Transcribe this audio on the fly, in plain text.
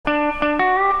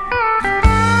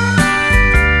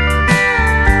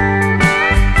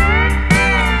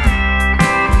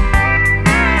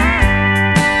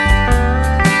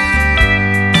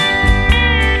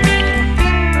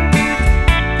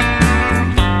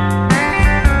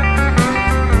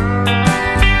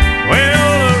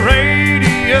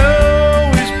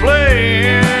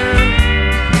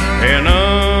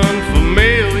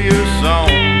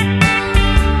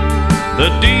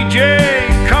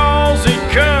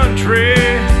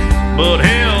but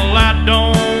hell, I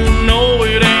don't know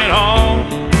it at all.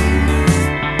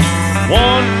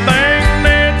 One thing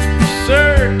that's for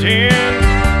certain,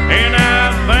 and I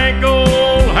think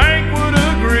old Hank would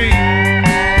agree,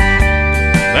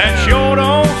 that sure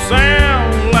don't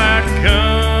sound like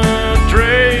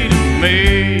country to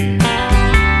me.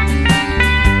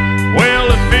 Well,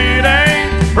 if it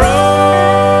ain't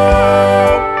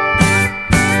broke,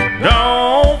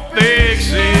 don't fix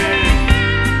it.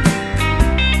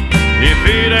 If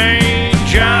it ain't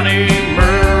Johnny,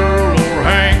 Earl, or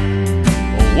Hank,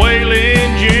 or Waylon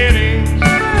Jennings,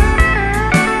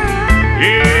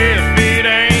 yeah, if it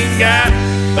ain't got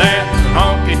that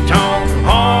honky-tonk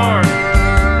heart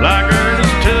like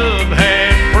Ernest Tubb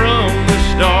had from the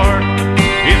start,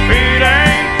 if it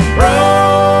ain't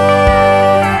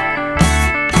broke,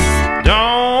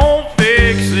 don't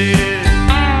fix it.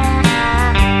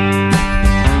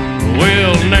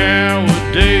 Well,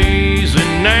 nowadays in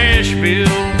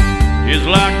Nashville is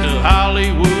like the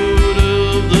Hollywood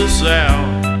of the South.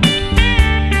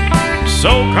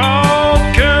 So-called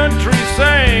country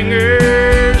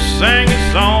singers singing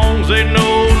songs they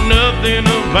know nothing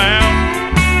about.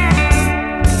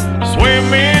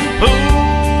 Swimming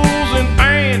pools and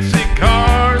fancy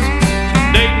cars,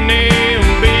 dating them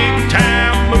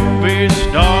big-time movie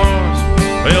stars.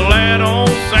 Well, that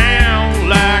don't sound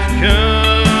like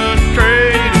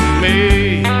country to me.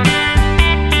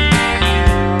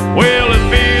 Well,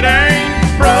 if it ain't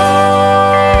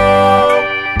broke,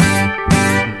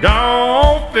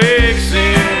 don't fix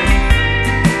it.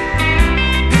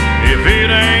 If it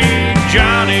ain't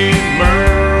Johnny,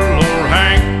 Earl, or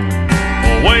Hank,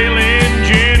 or Waylon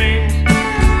Jennings,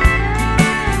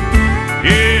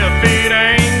 yeah, if it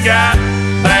ain't got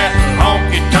that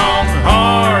honky-tonk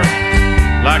heart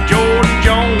like George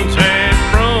Jones had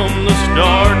from the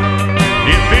start,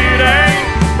 if